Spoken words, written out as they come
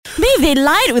Maybe they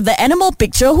lied with the animal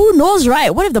picture. Who knows,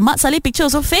 right? What if the Mat Salleh picture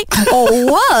was also fake? Or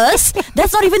worse,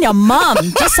 that's not even your mom.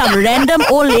 Just some random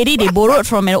old lady they borrowed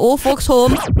from an old folks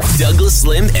home. Douglas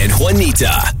Lim and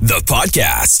Juanita, the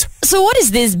podcast. So what is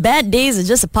this? Bad days are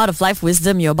just a part of life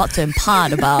wisdom you're about to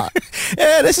impart about.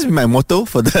 Yeah, this is my motto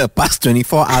for the past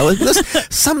 24 hours because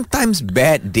sometimes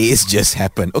bad days just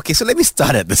happen. Okay, so let me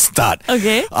start at the start.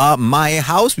 Okay. My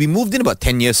house, we moved in about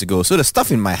 10 years ago. So the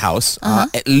stuff in my house are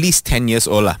at least 10 years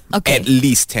old. Okay. At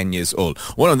least 10 years old.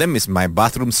 One of them is my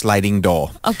bathroom sliding door.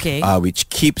 Okay. Which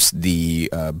keeps the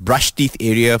brush teeth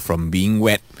area from being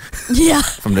wet. Yeah.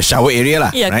 From the shower area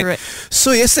lah. Yeah, right? correct.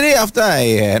 So yesterday after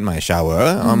I had my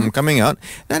shower, coming out,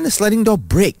 then the sliding door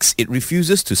breaks. It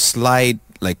refuses to slide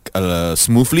like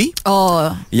smoothly.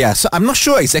 Oh. Yeah, so I'm not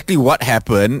sure exactly what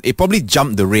happened. It probably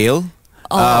jumped the rail.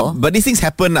 Oh. But these things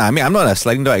happen. I mean, I'm not a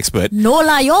sliding door expert. No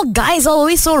lah, your guys are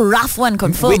always so rough one,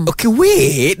 confirm.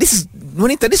 Wait. This is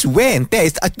Juanita, this is wear and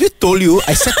tear. I just told you,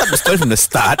 I set up the story from the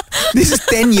start. This is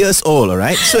 10 years old,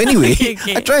 alright? So anyway,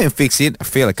 Okay. I try and fix it. I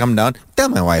fail, I come down. Tell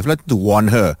my wife to warn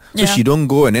her. So Yeah. she don't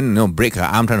go and then break her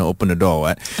arm trying to open the door.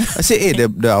 What? I say, hey,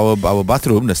 our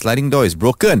bathroom, the sliding door is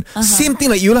broken. Same thing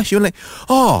like you lah. She was like,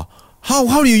 oh,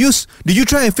 How do you use? Did you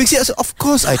try and fix it? I said, of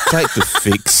course I tried to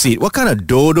fix it. What kind of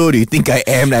dodo do you think I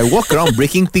am? I walk around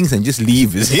breaking things and just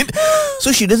leave, is it?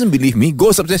 So she doesn't believe me,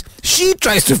 goes upstairs. She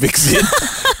tries to fix it.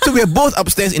 So we are both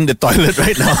upstairs in the toilet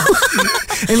right now.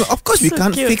 And of course we So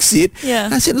can't cute. fix it. Yeah.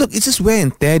 And I said, look, it's just wear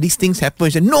and tear. These things happen.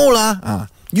 She said, no lah.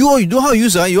 You know how you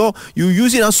use it. You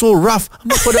use it so rough.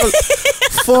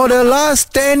 For the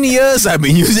last 10 years, I've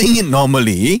been using it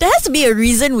normally. There has to be a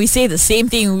reason we say the same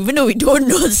thing even though we don't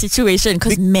know the situation,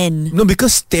 because men. No,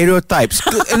 because stereotypes.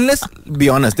 And let's be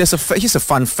honest, here's a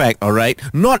fun fact, alright?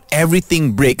 Not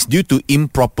everything breaks due to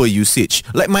improper usage.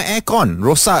 Like my aircon,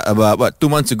 Rosa, about 2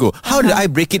 months ago. How did I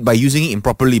break it by using it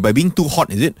improperly? By being too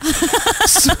hot, is it?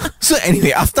 So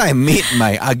anyway, after I made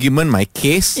my argument, my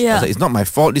case, I was like, it's not my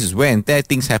fault, this is wear and tear,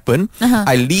 things happen.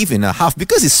 I leave in a half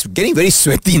because it's getting very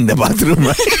sweaty in the bathroom, right?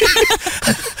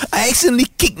 I accidentally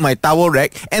kick my towel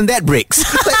rack and that breaks.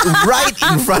 Like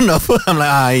right in front of her. I'm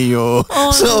like, ayo.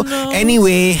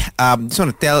 Anyway, just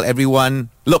want to tell everyone,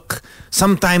 look,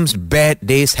 sometimes bad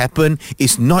days happen.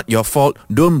 It's not your fault.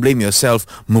 Don't blame yourself.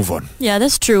 Move on. Yeah,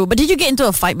 that's true. But did you get into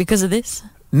a fight because of this?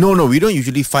 No, we don't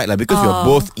usually fight because we're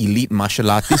both elite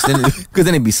martial artists. Because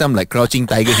then it'd be some like Crouching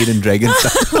Tiger, Hidden Dragon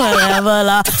stuff. Whatever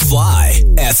lah. Fly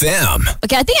FM.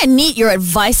 Okay, I think I need your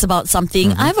advice about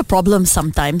something. I have a problem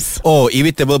sometimes. Oh,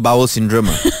 irritable bowel syndrome.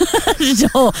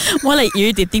 No, more like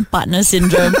irritating partner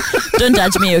syndrome. Don't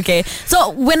judge me, okay?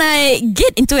 So when I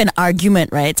get into an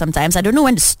argument, right, sometimes I don't know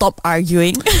when to stop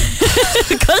arguing.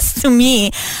 Because to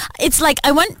me, it's like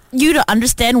I want you to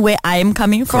understand where I am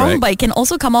coming from, Correct. but it can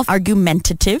also come off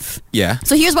argumentative. Yeah.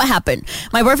 So here's what happened.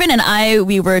 My boyfriend and I,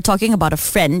 we were talking about a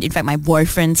friend. In fact, my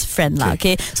boyfriend's friend lah.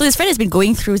 Okay. So this friend has been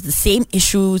going through the same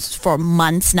issues for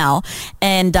months now,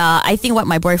 and I think what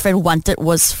my boyfriend wanted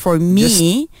was for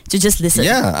me to just listen.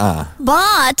 Yeah.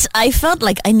 But I felt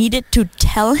like I needed to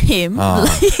tell him,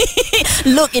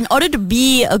 look, in order to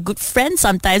be a good friend,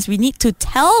 sometimes we need to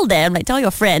tell them, like tell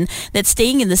your friend that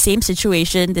staying in the same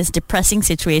situation, this depressing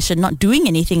situation, not doing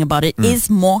anything about it is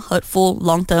more hurtful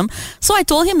long term. So I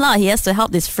told him he has to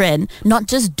help this friend not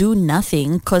just do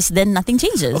nothing, because then nothing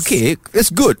changes. Okay, that's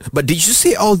good. But did you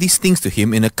say all these things to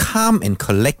him in a calm and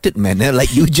collected manner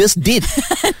like you just did?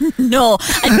 No,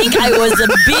 I think I was a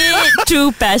bit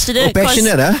too passionate. Oh,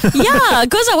 passionate, Yeah,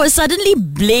 because I was suddenly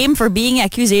blamed for being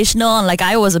accusational and like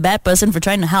I was a bad person for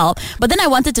trying to help. But then I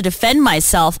wanted to defend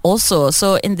myself also.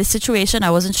 So in this situation, I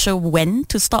wasn't sure when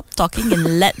to stop talking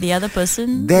and let the other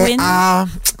person win.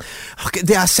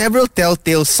 There are several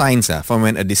telltale signs from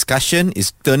when a discussion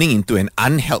is turning into an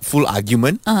unhelpful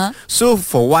argument. So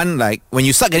for one, like when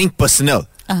you start getting personal,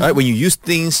 right? When you use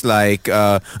things like,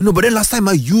 no, but then last time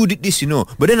you did this,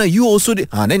 but then you also did.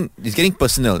 Then it's getting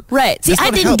personal. Right. See, That's I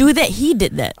not didn't help. do that. He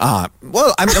did that.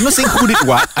 Well, I'm not saying who did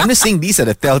what. I'm just saying these are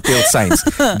the telltale signs.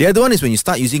 The other one is when you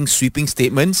start using sweeping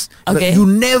statements. Okay. Like, you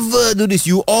never do this.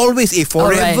 You always,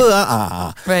 forever.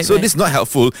 Right, So right. this is not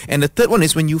helpful. And the third one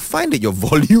is when you find that your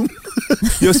volume,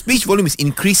 your speech volume is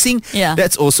increasing. Yeah.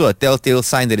 That's also a telltale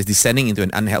sign that is descending into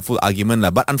an unhelpful argument.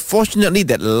 But unfortunately,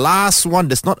 that last one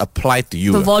does not apply to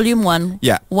you. The volume one.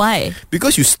 Yeah. Why?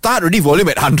 Because you start already volume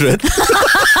at 100.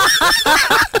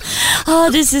 Oh,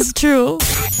 this is true.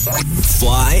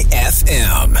 Fly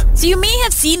FM. So you may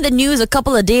have seen the news a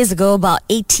couple of days ago about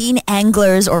 18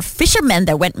 anglers or fishermen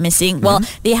that went missing. Well,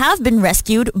 they have been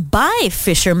rescued by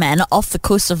fishermen off the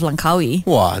coast of Langkawi.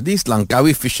 Wow, these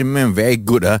Langkawi fishermen very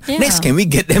good. Yeah. Next, can we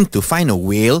get them to find a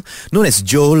whale known as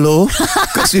Jolo?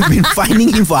 Because we've been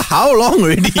finding him for how long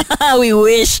already? We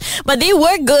wish. But they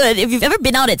were good. If you've ever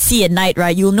been out at sea at night,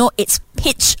 right, you'll know it's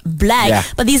pitch black. Yeah.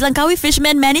 But these Langkawi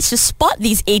fishermen managed to spot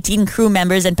these 18 crew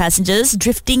members and passengers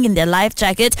drifting in their life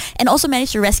jackets and also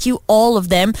managed to rescue all of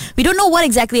them. We don't know what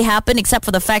exactly happened except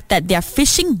for the fact that their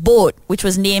fishing boat, which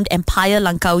was named Empire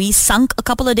Langkawi, sunk a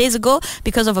couple of days ago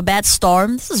because of a bad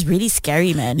storm. This is really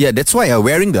scary, man. Yeah, that's why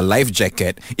wearing the life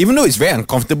jacket, even though it's very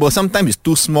uncomfortable, sometimes it's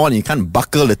too small and you can't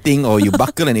buckle the thing, or you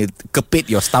buckle and it capit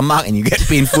your stomach and you get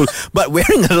painful. But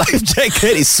wearing a life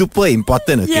jacket is super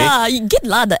important, okay? Yeah, you get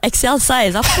the XL size.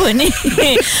 Apa ni?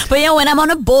 But yeah, when I'm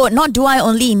on a boat, not do I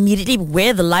only immediately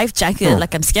wear the life jacket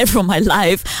like I'm scared for my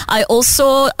life, I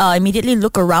also immediately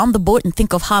look around the boat and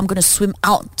think of how I'm going to swim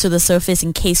out to the surface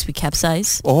in case we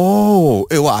capsize. Oh,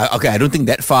 okay, I don't think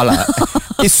that far lah.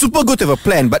 It's super good to have a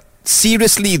plan, but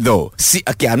seriously though,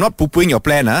 okay, I'm not poo-pooing your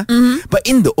plan, but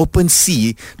in the open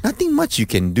sea, nothing much you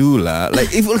can do lah.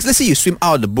 Like if let's say you swim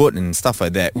out of the boat and stuff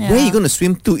like that, where are you going to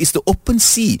swim to? It's the open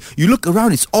sea. You look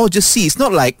around, it's all just sea. It's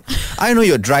not like, I know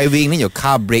you're driving, then your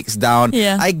car breaks down.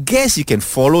 Yeah. I guess you can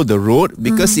follow the road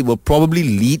because it will probably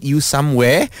lead you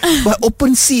somewhere. But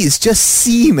open sea is just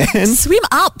sea, man. Swim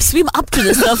up to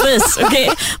the surface, okay?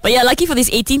 But yeah, lucky for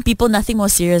these 18 people, nothing more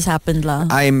serious happened lah.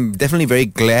 I'm definitely very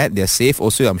glad they're safe.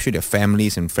 Also, I'm sure their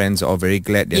families and friends are all very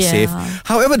glad they're Yeah. safe.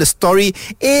 However, the story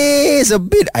is a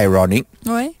bit ironic.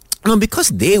 Right? No, because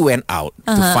they went out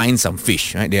to find some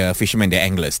fish, right? They're fishermen, they're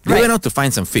anglers. They Right. went out to find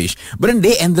some fish, but then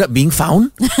they ended up being found.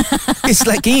 It's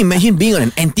like, can you imagine being on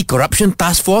an anti-corruption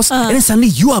task force and then suddenly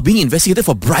you are being investigated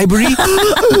for bribery?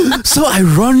 So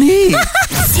ironic.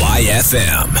 Fly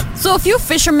FM. So a few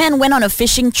fishermen went on a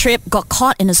fishing trip, got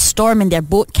caught in a storm and their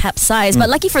boat capsized. But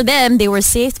lucky for them, they were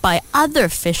saved by other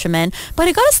fishermen. But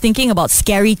it got us thinking about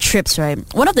scary trips, right?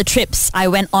 One of the trips I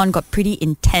went on got pretty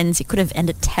intense. It could have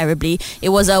ended terribly.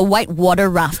 It was a white water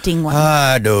rafting one.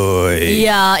 Adoy.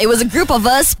 Yeah, it was a group of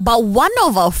us, but one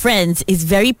of our friends is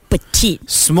very petite.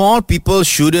 Small people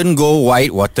shouldn't go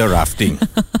white water rafting.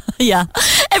 Yeah,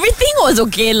 everything was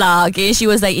okay lah. Okay, she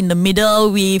was like in the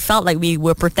middle. We felt like we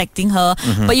were protecting her.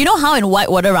 But you know how in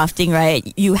whitewater rafting, right?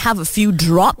 You have a few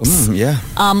drops. Yeah.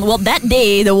 Well, that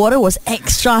day the water was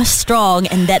extra strong,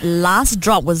 and that last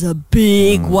drop was a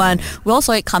big one. We all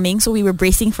saw it coming, so we were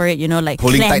bracing for it. You know, like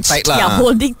Holding clenched. tight lah. Yeah,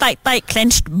 holding tight,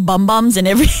 clenched bums and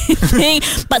everything.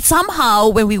 But somehow,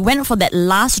 when we went for that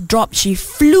last drop, she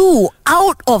flew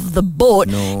out of the boat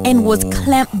and was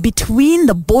clamped between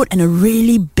the boat and a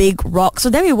really big rock. So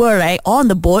there we were, right, on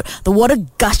the boat, the water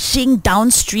gushing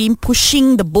downstream,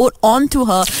 pushing the boat onto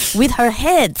her with her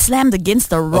head slammed against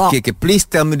the rock. Okay, please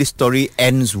tell me this story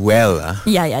ends well.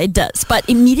 Yeah, it does. But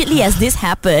immediately as this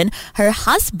happened, her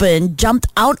husband jumped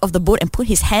out of the boat and put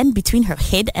his hand between her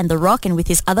head and the rock, and with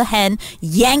his other hand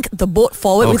yanked the boat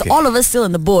forward with all of us still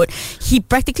in the boat. He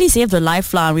practically saved her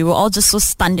life, and we were all just so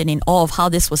stunned and in awe of how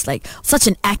this was like such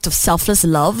an act of selfless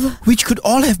love. Which could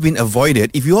all have been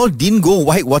avoided if you all didn't go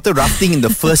whitewater rafting in the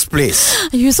first place.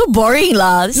 You're so boring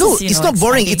lah. This No, is, it's not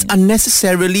boring. It's exciting.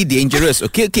 unnecessarily dangerous.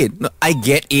 Okay. No, I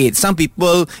get it. Some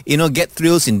people, get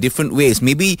thrills in different ways.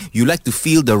 Maybe you like to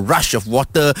feel the rush of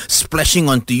water splashing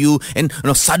onto you and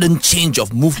sudden change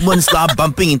of movements lah,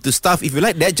 bumping into stuff. If you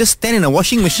like that, just stand in a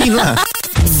washing machine lah.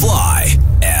 Fly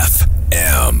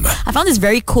FM. I found this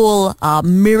very cool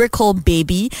miracle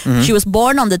baby. She was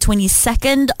born on the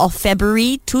 22nd of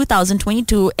February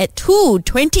 2022 at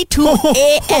 2:22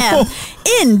 a.m.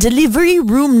 in delivery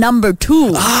room number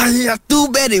 2. Yeah,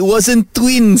 too bad it wasn't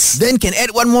twins. Then can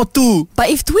add one more 2. But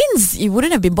if twins, it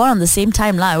wouldn't have been born on the same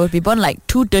time lah. It would be born like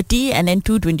 2:30 and then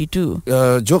 2:22.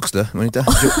 Jokes lah, Manita.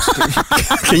 Jokes.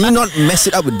 Can you not mess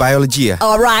it up with biology?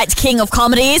 Alright, king of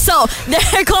comedy. So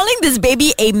they're calling this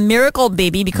baby a miracle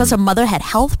baby because her mother had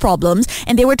health problems,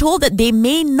 and they were told that they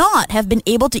may not have been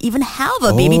able to even have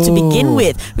a baby to begin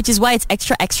with, which is why it's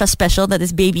extra special that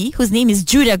this baby, whose name is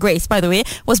Julia Grace, by the way,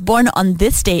 was born on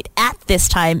this date at this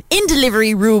time in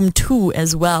delivery room 2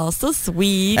 as well. So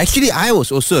sweet. Actually, I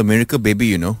was also a miracle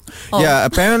baby, Yeah,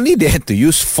 apparently they had to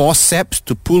use forceps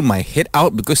to pull my head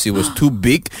out because it was too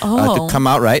big to come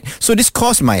out, right? So this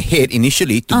caused my head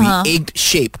initially to be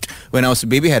egg-shaped. When I was a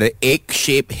baby, I had an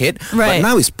egg-shaped head. Right. But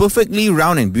now it's perfectly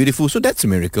round and beautiful, so that's a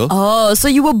miracle. Oh, so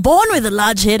you were born with a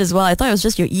large head as well. I thought it was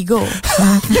just your ego.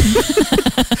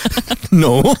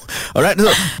 No. All right.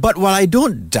 So, but while I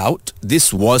don't doubt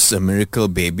this was a miracle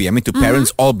baby, I mean, to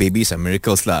parents, all babies are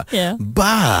miracles lah. Yeah.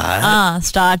 But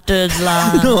Started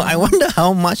lah. no, I wonder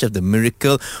how much of the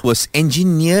miracle was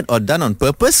engineered or done on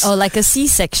purpose. Oh, like a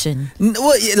C-section.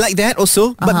 Well, yeah, like that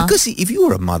also. But because if you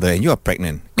were a mother and you are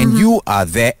pregnant and you are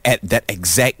there at that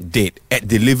exact date at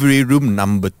delivery room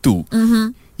number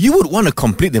 2, you would want to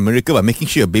complete the miracle by making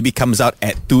sure your baby comes out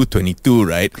at 2:22,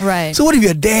 right? Right. So what if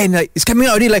you're there and like, it's coming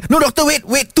out already like, no doctor, wait,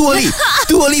 too early.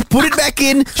 Too early, put it back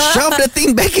in, shove the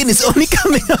thing back in, it's only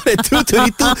coming out at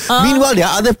 2:22. Meanwhile, there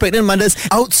are other pregnant mothers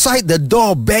outside the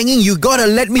door banging, you gotta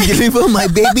let me deliver my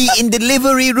baby in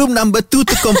delivery room number 2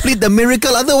 to complete the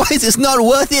miracle, otherwise it's not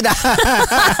worth it.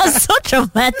 So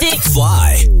dramatic.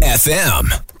 Fly FM.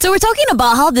 So we're talking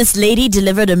about how this lady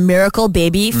delivered a miracle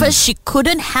baby. First, she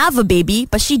couldn't have a baby,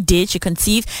 but she did. She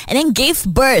conceived and then gave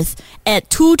birth at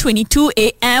 2:22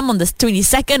 a.m. on the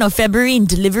 22nd of February in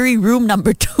delivery room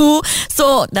number 2.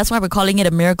 So that's why we're calling it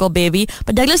a miracle baby.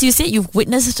 But Douglas, you said you've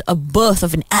witnessed a birth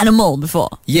of an animal before.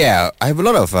 Yeah, I have a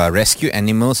lot of rescue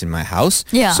animals in my house.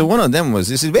 Yeah. So one of them was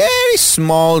this very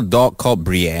small dog called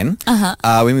Brienne.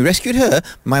 When we rescued her,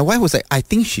 my wife was like, I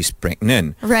think she's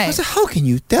pregnant. Right. I was like, how can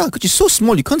you tell? Because she's so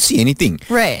small, you can't see anything.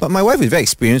 Right. But my wife is very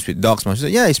experienced with dogs. She's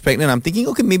like, yeah, he's pregnant. I'm thinking,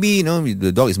 okay, maybe,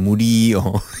 the dog is moody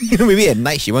or, maybe at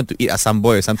night she wants to eat assam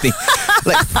boy or something.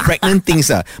 Like pregnant things.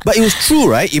 But it was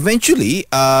true, right? Eventually,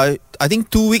 I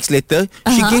think 2 weeks later,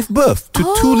 she gave birth to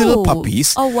 2 little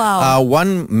puppies. Oh, wow.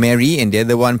 One Mary and the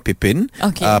other one Pippin.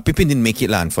 Okay. Pippin didn't make it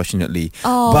lah, unfortunately.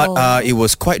 Oh. But it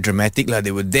was quite dramatic lah.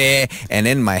 They were there, and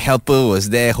then my helper was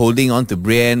there holding on to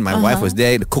Brienne. My wife was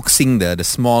there coaxing the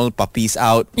small puppies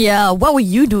out. Yeah, what were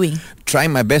you doing?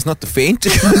 Trying my best not to faint.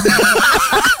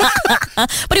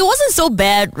 But it wasn't so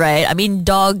bad, right? I mean,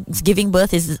 dogs giving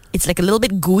birth it's like a little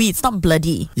bit gooey. It's not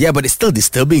bloody. Yeah, but it's still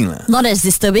disturbing lah. Not as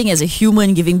disturbing as a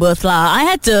human giving birth lah. I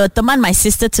had to teman my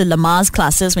sister to Lamaze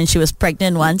classes when she was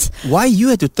pregnant once. Why you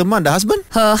had to teman the husband?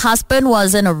 Her husband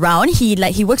wasn't around. He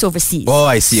works overseas. Oh,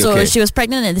 I see. So okay. she was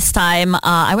pregnant at this time.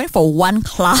 I went for one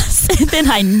class and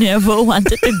then I never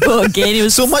wanted to go again. It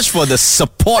was so much for the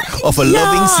support of a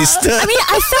loving sister. I mean,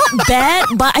 I felt bad,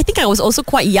 but I think I was also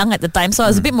quite young at the time, so I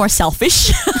was a bit more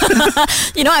selfish.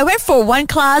 I went for one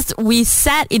class. We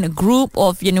sat in a group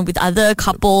of, with other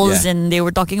couples and they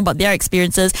were talking about their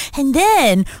experiences. And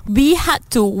then we had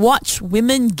to watch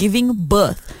women giving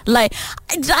birth. Like,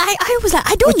 I was like,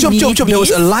 I don't need this. There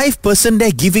was a live person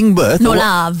there giving birth? No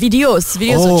lah, videos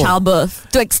of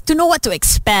childbirth. To know what to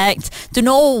expect, to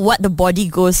know what the body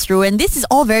goes through. And this is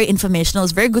all very informational.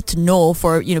 It's very good to know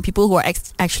for, people who are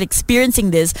actually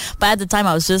experiencing this. But at the time,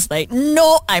 I was just like,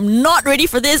 no, I'm not ready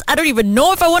for this. I don't even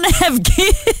know if I want to have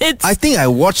kids. I think I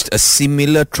watched a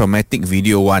similar traumatic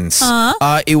video once.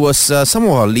 It was some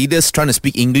of our leaders trying to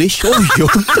speak English. Oh,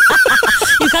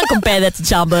 you can't compare that to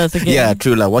childbirth again. Yeah,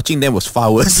 true lah. Watching them was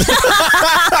far worse.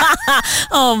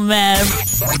 Oh man.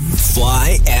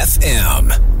 Fly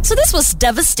FM. So this was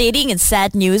devastating and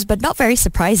sad news, but not very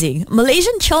surprising.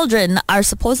 Malaysian children are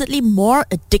supposedly more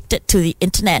addicted to the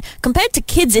internet compared to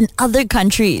kids in other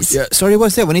countries. Yeah, sorry,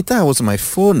 what's that? Vanita, I was on my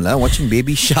phone watching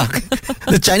Baby Shark.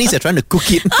 The Chinese are trying to cook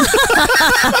it.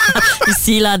 You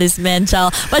see lah, this man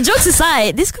child. But jokes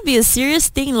aside, this could be a serious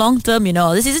thing long term,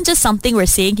 This isn't just something we're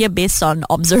saying here based on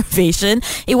observation.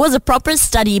 It was a proper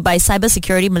study by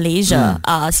Cybersecurity Malaysia,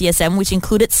 CSM, which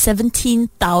included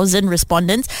 17,000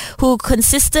 respondents who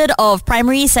consisted of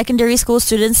primary, secondary school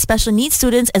students, special needs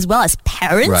students, as well as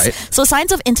parents. Right. So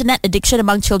signs of internet addiction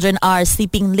among children are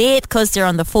sleeping late because they're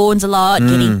on the phones a lot,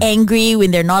 getting angry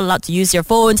when they're not allowed to use their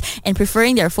phones, and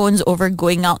preferring their phones over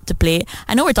going out to play.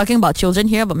 I know we're talking about children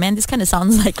here, but man, this kind of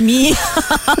sounds like me.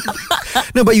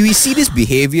 No, but we see this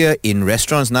behavior in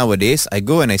restaurants nowadays. I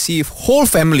go and I see whole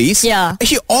families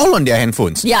actually all on their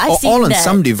handphones. Yeah, I've or seen all on that.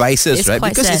 some devices, It's right?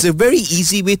 quite Because sad. it's a very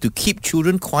easy way to keep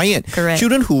children quiet. Correct.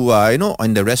 Children who are,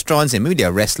 in the restaurants and maybe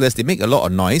they're restless, they make a lot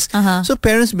of noise. So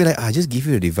parents will be like, just give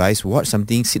you a device, watch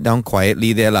something, sit down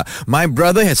quietly there lah. My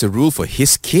brother has a rule for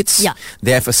his kids. Yeah.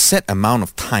 They have a set amount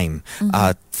of time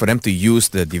for them to use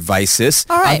the devices.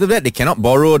 All right. After that, they cannot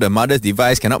borrow the mother's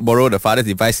device, cannot borrow the father's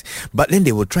device. But then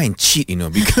they will try and cheat,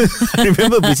 because I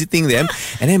remember visiting them,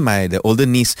 and then the older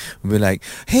niece will be like,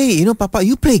 "Hey, Papa,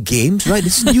 you play games, right?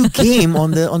 This is a new game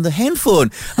on the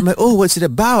handphone." I'm like, "Oh, what's it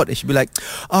about?" And she'll be like,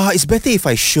 "It's better if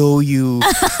I show you."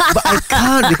 But I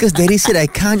can't because Daddy said I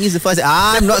can't use the phone. I said,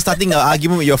 I'm not starting an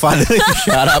argument with your father.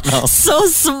 Shut up now. So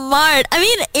smart. I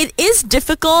mean, it is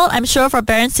difficult, I'm sure, for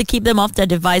parents to keep them off their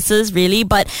devices, really.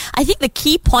 But But I think the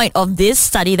key point of this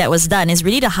study that was done is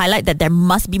really to highlight that there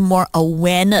must be more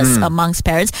awareness amongst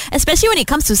parents, especially when it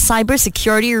comes to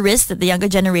cybersecurity risks that the younger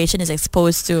generation is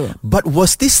exposed to. But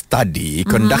was this study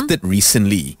conducted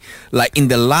recently, like in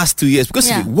the last 2 years? Because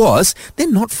if it was,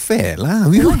 then not fair lah.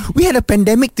 We had a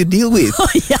pandemic to deal with.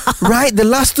 Right? The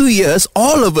last 2 years,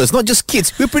 all of us, not just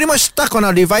kids, we're pretty much stuck on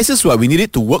our devices. We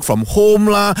needed to work from home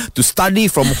lah, to study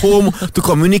from home, to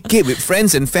communicate with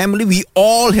friends and family. We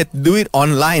all had to do it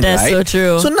online, That's right? so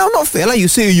true. So now not fair lah.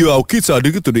 You say our kids are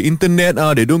addicted to the internet,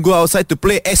 they don't go outside to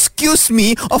play. Excuse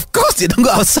me, of course they don't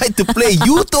go outside to play.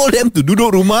 You told them to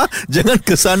duduk rumah, jangan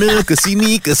kesana,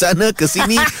 kesini, kesana,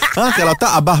 kesini. Kalau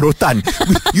tak abah rotan.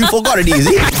 You forgot already, is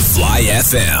it? Fly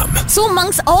FM. So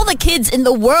amongst all the kids in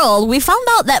the world, we found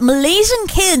out that Malaysian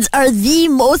kids are the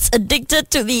most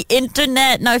addicted to the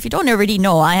internet. Now, if you don't already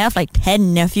know, I have like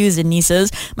 10 nephews and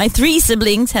nieces. My 3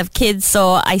 siblings have kids,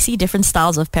 so I see different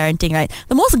styles of parenting, right?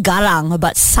 The most garang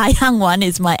but sayang one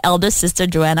is my eldest sister,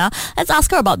 Joanna. Let's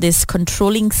ask her about this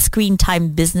controlling screen time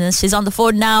business. She's on the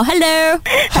phone now. Hello.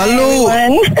 Hello.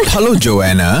 Hello,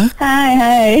 Joanna.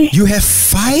 Hi. You have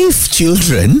 5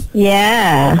 children?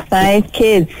 Yeah, 5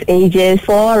 kids, ages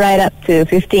 4 right up to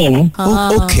 15.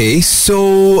 Oh, okay,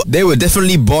 so they were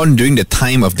definitely born during the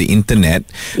time of the internet.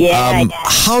 Yeah.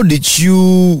 How did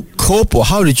you cope, or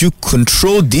how did you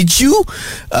control? Did you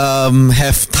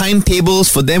have timetables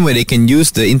for them where they can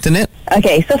use the internet?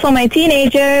 Okay, so for my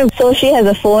teenager, so she has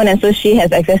a phone and so she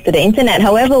has access to the internet.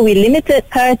 However, we limited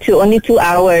her to only 2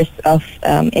 hours of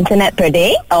internet per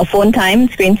day, or phone time,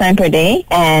 screen time per day,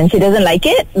 and she doesn't like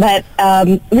it. But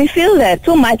we feel that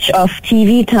too much of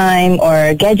TV time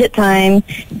or gadget time,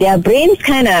 their brains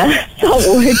kind of stop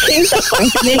working, stop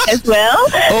functioning as well.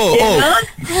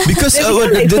 Because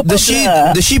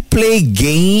does she play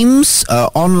games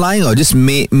online, or just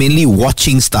mainly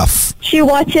watching stuff? She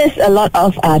watches a lot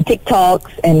of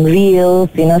TikToks and Reels,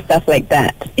 stuff like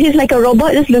that. She's like a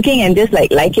robot, just looking and just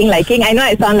like liking. I know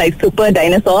I sound like super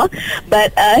dinosaur,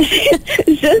 but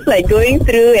she's just like going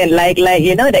through and like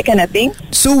that kind of thing.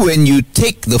 So when you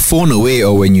take the phone away,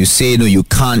 or when you say no, you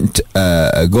can't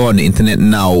go on the internet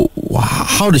now,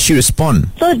 how does she respond?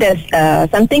 So there's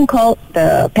something called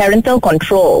the parental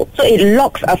control. So it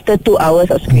locks after 2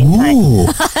 hours of screen time.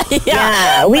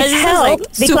 Yeah, which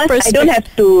helps because I don't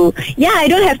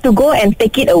have to go and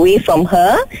take it away from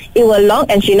her. It will lock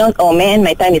and she knows, oh man,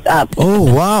 my time is up. Oh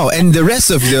wow! And the rest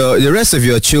of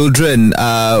your children,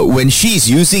 when she's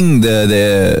using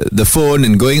the phone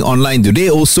and going online, do they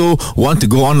also want to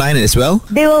go online as well?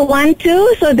 They will want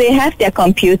to, so they have their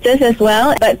computers as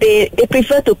well, but they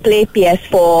prefer to play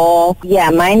PS4,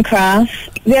 Minecraft.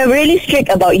 We are really strict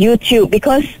about YouTube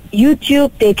because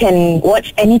YouTube, they can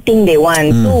watch anything they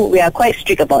want. So we are quite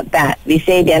strict about that. We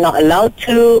say they're not allowed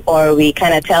to, or we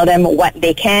kind of tell them what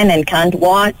they can and can't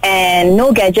watch, and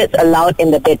no gadgets allowed in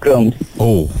the bedrooms.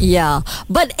 Oh. Yeah,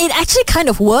 but it actually kind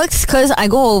of works because I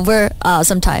go over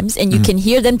sometimes and you can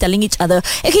hear them telling each other,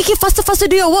 okay, faster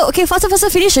do your work. Okay, faster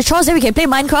finish the chores, then we can play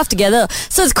Minecraft together.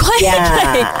 So it's quite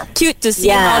like, cute to see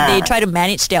how they try to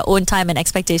manage their own time and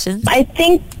expectations. I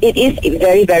think it is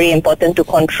very, very important to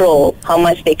control how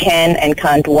much they can and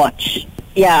can't watch.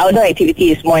 Yeah, outdoor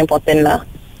activity is more important lah.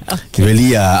 Okay.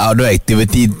 Really, outdoor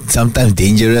activity sometimes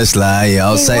dangerous lah. You're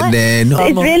outside there. No.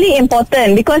 It's really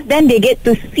important because then they get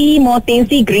to see more things,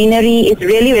 see greenery. It's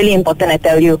really, really important, I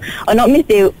tell you. Or not means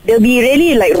they'll be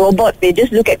really like robots. They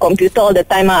just look at computer all the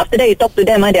time. After that, you talk to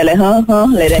them, they're like, like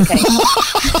that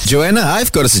kind. Joanna,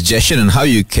 I've got a suggestion on how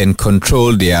you can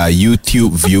control their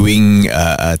YouTube viewing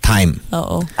time.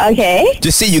 Okay.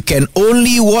 Just say you can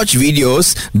only watch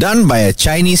videos done by a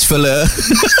Chinese fella.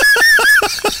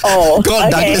 Called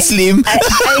Douglas Lim.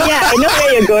 I know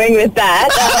where you're going with that.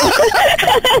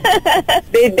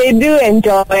 They do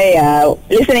enjoy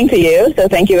listening to you, so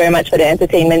thank you very much for the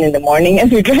entertainment in the morning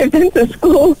as we drive them to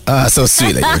school. So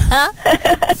sweet like you.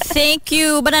 Thank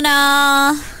you,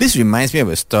 Banana. This reminds me of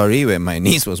a story where my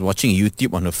niece was watching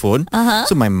YouTube on her phone.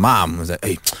 So my mom was like,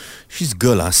 hey, she's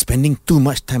girl spending too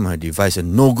much time on her device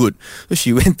and no good. So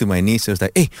she went to my niece and was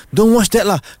like, hey, don't watch that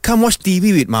lah. Come watch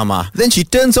TV with mama. Then she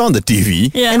turns on the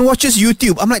TV and watches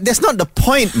YouTube. I'm like, that's not the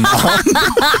point, mom.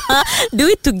 Do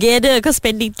it together because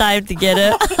spending time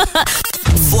together.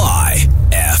 Fly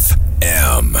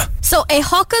FM. So So a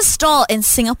hawker stall in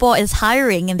Singapore is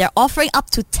hiring and they're offering up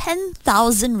to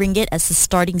 10,000 ringgit as a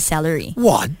starting salary.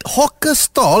 What? Hawker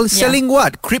stall selling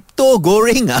what? Crypto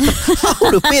goreng?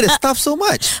 How to pay the staff so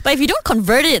much? But if you don't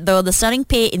convert it though, the starting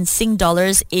pay in Sing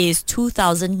dollars is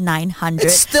 2,900.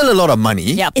 It's still a lot of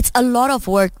money. Yeah, it's a lot of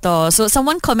work though. So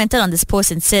someone commented on this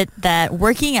post and said that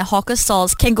working at hawker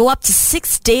stalls can go up to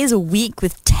 6 days a week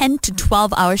with 10 to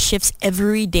 12 hour shifts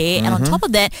every day. And on top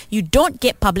of that, you don't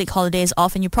get public holidays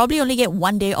off and you probably only get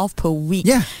 1 day off per week.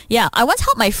 Yeah. Yeah. I once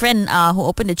helped my friend who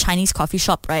opened a Chinese coffee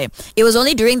shop, right? It was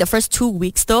only during the first 2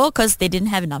 weeks though because they didn't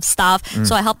have enough staff.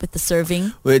 So I helped with the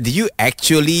serving. Well, did you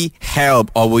actually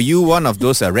help or were you one of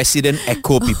those resident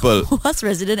echo people? What's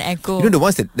resident echo? You know the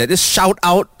ones that just shout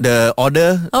out the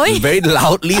order very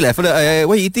loudly, like what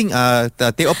are you eating?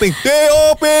 Teh O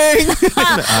Peng,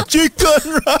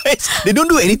 chicken rice. They don't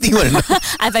do anything.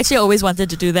 I've actually always wanted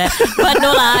to do that, but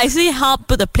no lah. I actually help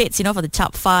put the plates, for the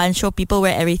chap fun, show people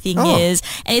where everything is,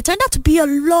 and it turned out to be a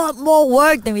lot more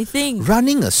work than we think.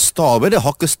 Running a stall, whether a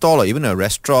hawker stall or even a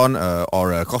restaurant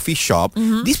or a coffee shop,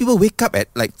 these people wake up at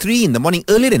like 3 in the morning,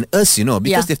 earlier than us,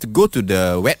 because they have to go to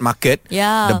the wet market,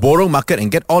 the borong market,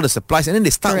 and get all the supplies, and then they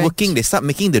start working. They start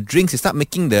making the drinks. They start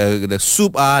making the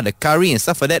soup, the curry, and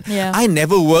stuff like that. I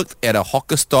never worked at a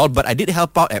hawker stall, but I did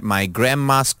help out at my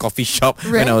grandma's coffee shop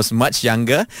when I was much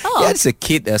younger. Yeah, as a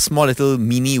kid, a small little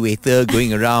mini waiter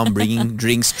going around bringing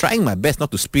drinks, trying my best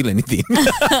not to spill anything.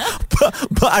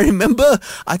 but I remember,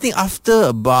 I think after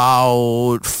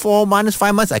about 4 months,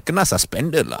 5 months, I kena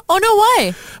suspended lah. Oh no,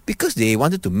 why? Because they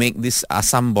wanted to make this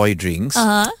Assam boy drinks,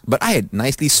 but I had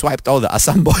nicely swiped all the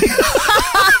Assam boy.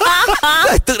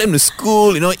 I took them to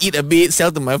school, eat a bit,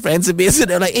 sell to my friends a bit. So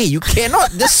they're like, hey, you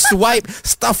cannot just swipe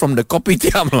stuff from the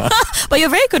kopitiam lah. But you're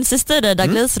very consistent,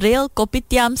 Douglas. Real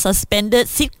kopitiam suspended,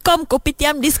 sitcom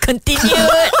kopitiam discontinued.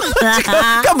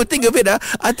 Come to think of it,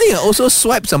 I think I also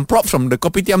swiped some props from the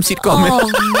kopitiam sitcom. Oh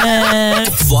man.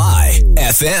 Fly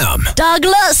FM.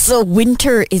 Douglas,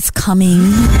 winter is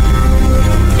coming.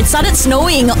 It started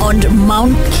snowing on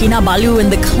Mount Kinabalu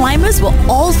and the climbers were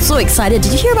all so excited.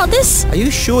 Did you hear about this? Are you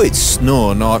sure it's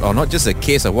snow or not just a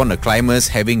case of one of the climbers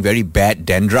having very bad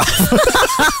dandruff?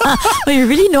 Well, you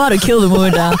really know how to kill the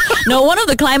mood. No, one of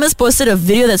the climbers posted a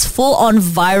video that's full on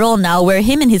viral now where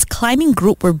him and his climbing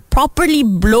group were properly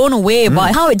blown away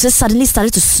by how it just suddenly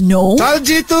started to snow.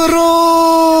 Salji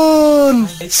turun!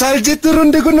 Salji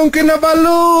turun di Gunung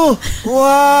Kinabalu!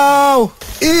 Wow!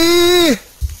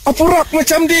 Apurak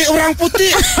macam di orang putih.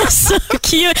 So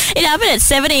cute. It happened at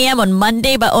 7 a.m. on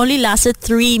Monday but only lasted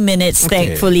 3 minutes,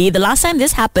 thankfully. The last time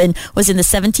this happened was in the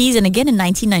 70s and again in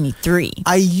 1993.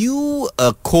 Are you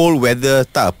a cold weather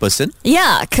type of person?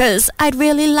 Yeah, because I'd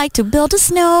really like to build a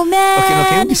snowman. Okay, no,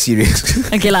 can you be serious?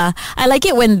 Okay lah. I like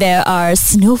it when there are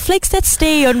snowflakes that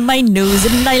stay on my nose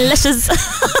and my lashes.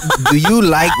 Do you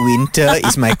like winter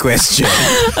is my question.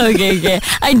 Okay.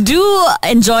 I do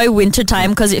enjoy winter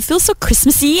time because it feels so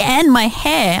Christmassy and my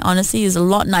hair, honestly, is a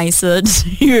lot nicer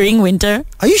during winter.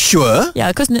 Are you sure?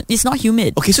 Yeah, because it's not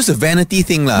humid. Okay, so it's a vanity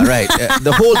thing lah, right?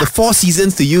 The 4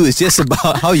 seasons to you is just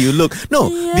about how you look.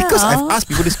 No, because I've asked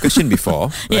people this question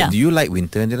before. Right? Do you like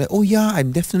winter? And they're like, oh yeah,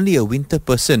 I'm definitely a winter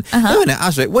person. Then when I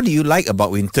ask, right, what do you like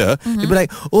about winter? They'll be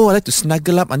like, oh, I like to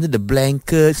snuggle up under the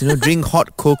blankets, drink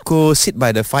hot cocoa, sit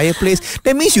by the fireplace.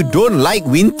 That means you don't like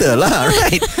winter lah,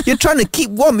 right? You're trying to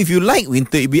keep warm. If you like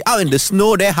winter, you'd be out in the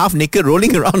snow there, half naked,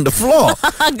 rolling around the floor.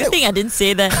 Good thing I didn't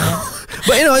say that.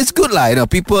 But it's good lah.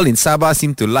 People in Sabah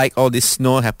seem to like all this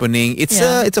snow happening. It's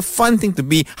a fun thing to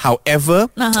be. However,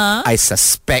 I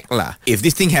suspect lah, if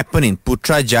this thing happened in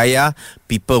Putrajaya,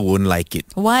 people won't like it.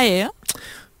 Why?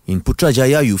 In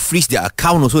Putrajaya, you freeze their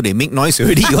account also. They make noise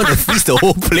already. You want to freeze the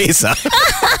whole place.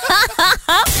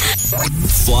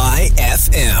 Fly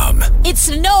FM. It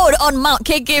snowed on Mount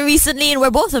KK recently and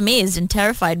we're both amazed and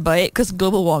terrified by it because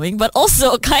global warming, but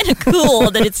also kind of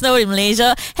cool that it snowed in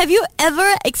Malaysia. Have you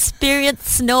ever experienced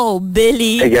snow,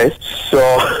 Billy? Hey guys, so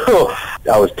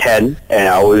I was 10 and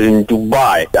I was in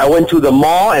Dubai. I went to the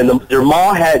mall and their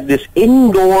mall had this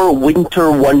indoor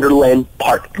winter wonderland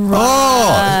park.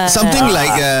 Oh, something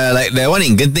like that one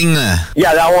in Genting.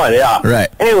 Yeah, that one, yeah. Right.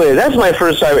 Anyway, that's my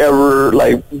first time ever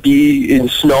be in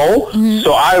snow.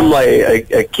 So I'm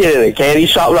like a kid in a candy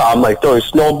shop. I'm like throwing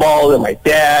snowballs at my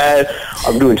dad.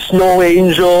 I'm doing snow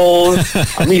angels.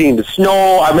 I'm eating the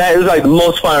snow. It was like the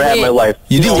most fun I had in my life.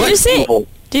 You did what?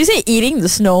 Did you say eating the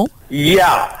snow?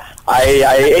 Yeah.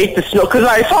 I ate the snow because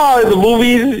I saw in the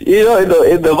movies, you know,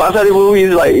 in the Vasari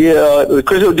movies, like, you know,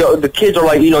 the kids are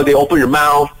like, you know, they open your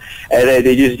mouth and then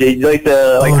they like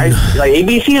like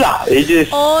ABC lah. They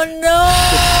just. Oh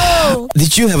no!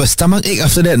 Did you have a stomach ache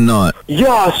after that or not?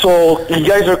 Yeah, so you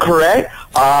guys are correct.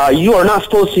 You are not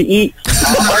supposed to eat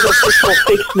artificial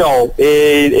fake snow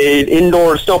in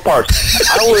indoor snow parks.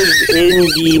 I was in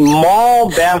the mall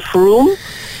bathroom.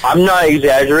 I'm not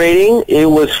exaggerating. It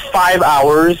was 5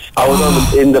 hours. I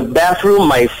was in the bathroom.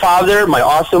 My father, my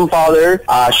awesome father,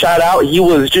 shout out. He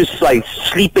was just like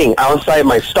sleeping outside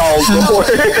my stall door,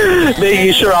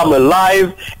 making sure I'm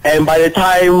alive. And by the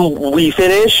time we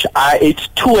finish, it's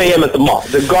 2 a.m. at the mall.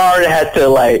 The guard had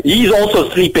to he's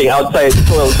also sleeping outside the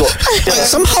toilet door.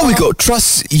 Somehow we could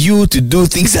trust you to do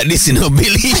things like this,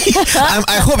 Billy.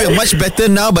 I hope you're much better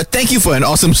now, but thank you for an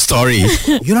awesome story.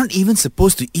 You're not even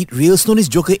supposed to eat real snow. This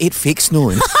joker ate fake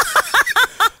snow.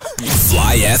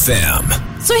 Fly FM.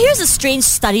 So here's a strange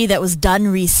study that was done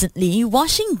recently.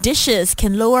 Washing dishes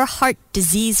can lower heart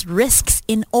disease risks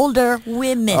in older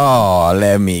women. Oh,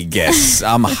 let me guess.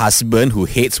 Some husband who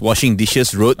hates washing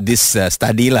dishes wrote this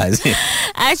study.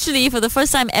 Actually, for the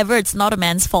first time ever, it's not a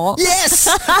man's fault. Yes!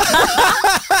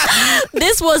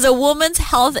 This was a woman's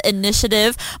health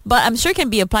initiative, but I'm sure can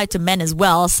be applied to men as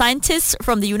well. Scientists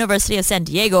from the University of San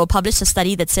Diego published a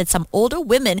study that said some older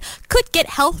women could get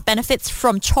health benefits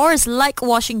from chores like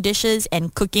washing dishes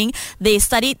and cooking. They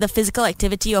studied the physical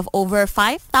activity of over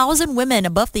 5,000 women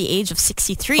above the age of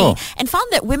 63 and found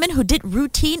that women who did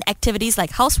routine activities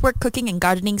like housework, cooking and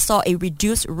gardening saw a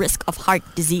reduced risk of heart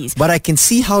disease. But I can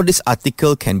see how this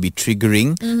article can be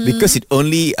triggering because it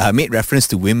only made reference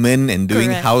to women and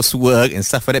doing housework and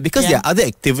stuff like that, because there are other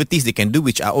activities they can do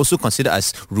which are also considered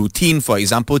as routine. For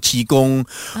example, Qigong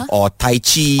or Tai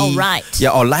Chi. Oh, right.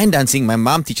 Yeah, or line dancing. My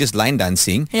mom teaches line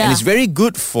dancing and it's very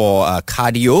good for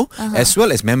cardio as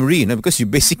well as memory, because you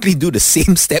basically do the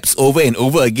same steps over and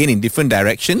over again in different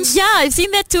directions. Yeah, I've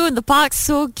seen that too in the park.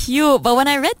 So cute. But when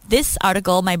I read this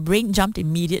article, my brain jumped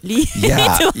immediately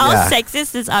into how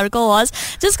sexist this article was.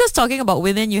 Just because talking about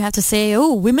women, you have to say,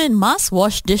 women must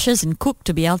wash dishes and cook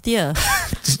to be healthier.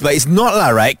 But it's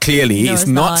not right? Clearly, No, it's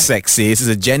not sexist. It's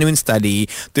a genuine study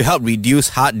to help reduce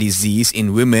heart disease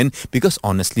in women, because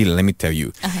honestly, let me tell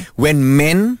you, when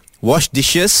men wash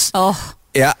dishes,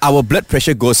 our blood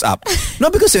pressure goes up.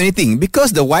 Not because of anything,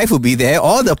 because the wife will be there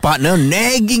or the partner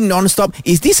nagging non-stop.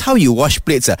 Is this how you wash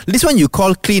plates? This one you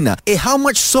call cleaner. How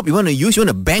much soap you want to use? You want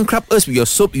to bankrupt us with your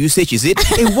soap usage, is it?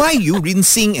 Why you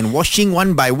rinsing and washing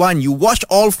one by one? You wash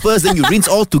all first, then you rinse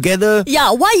all together.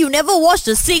 Yeah, why you never wash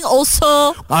the sink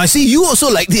also? I see you also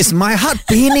like this. My heart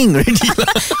paining already.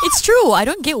 It's true. I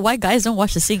don't get why guys don't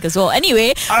wash the sink as well.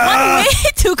 Anyway, one way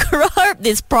to curb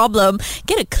this problem,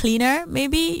 get a cleaner,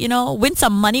 maybe, win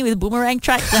some money with Boomerang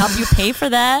Track to help you pay for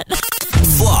that.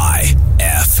 Fly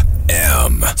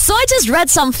FM. So I just read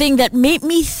something that made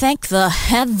me thank the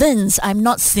heavens I'm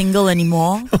not single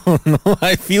anymore. Oh no,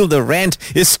 I feel the rant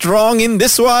is strong in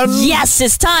this one. Yes,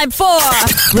 it's time for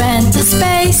Rent a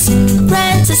Space,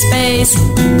 Rent a Space,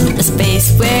 a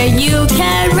space where you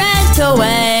can rent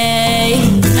away.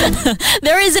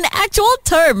 There is an actual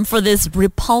term for this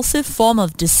repulsive form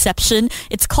of deception.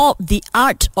 It's called the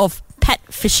art of pet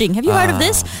fishing. Have you heard of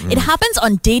this? It happens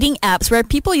on dating apps where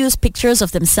people use pictures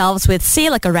of themselves with, say,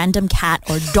 like a random cat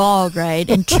or dog, right?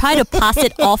 And try to pass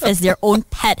it off as their own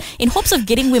pet in hopes of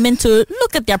getting women to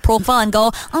look at their profile and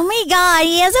go, oh my god,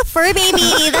 he has a fur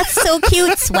baby. That's so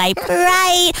cute. Swipe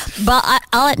right. But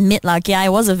I'll admit, I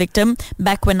was a victim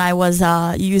back when I was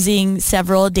using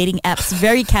several dating apps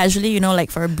very casually, like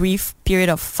for a brief period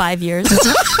of 5 years.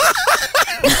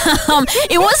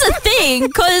 It was a thing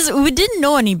because we didn't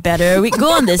know any better. We'd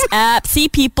go on this app, see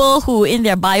people who in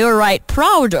their bio write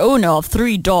proud owner of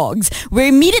 3 dogs. We're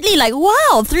immediately like,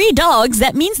 wow, 3 dogs.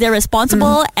 That means they're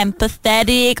responsible,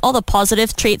 empathetic, all the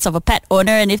positive traits of a pet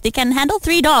owner. And if they can handle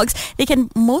 3 dogs, they can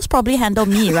most probably handle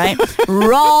me, right?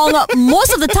 Wrong.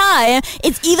 Most of the time,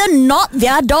 it's either not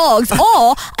their dogs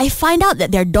or I find out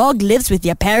that their dog lives with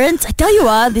their parents. I tell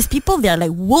you, these people, they're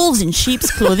like wolves in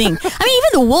sheep's clothing. I mean, even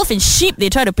the wolf in sheep,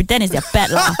 they try to pretend it's their pet.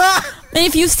 And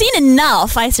if you've seen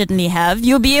enough, I certainly have,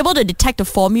 you'll be able to detect a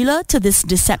formula to this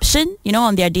deception,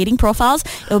 on their dating profiles.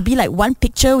 It'll be like one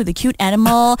picture with a cute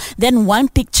animal, then one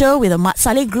picture with a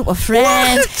Matsale group of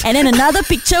friends, and then another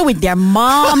picture with their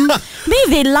mom. Maybe if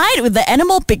they lied with the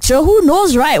animal picture, who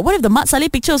knows, right? What if the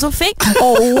Matsale picture is also fake?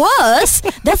 Or worse,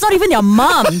 that's not even their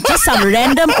mom, just some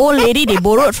random old lady they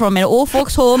borrowed from an old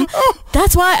folks home.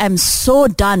 That's why I'm so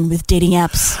done with dating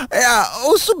apps. Yeah,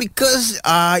 also because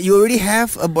you already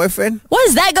have a boyfriend. What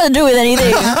is that going to do with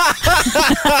anything?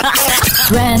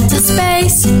 Rent a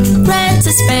Space,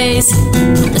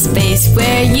 a space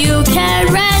where you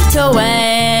can rent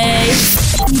away.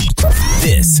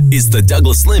 This is the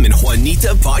Douglas Lim and Juanita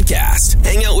podcast.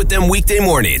 Hang out with them weekday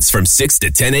mornings from 6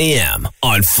 to 10 a.m.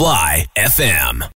 on Fly FM.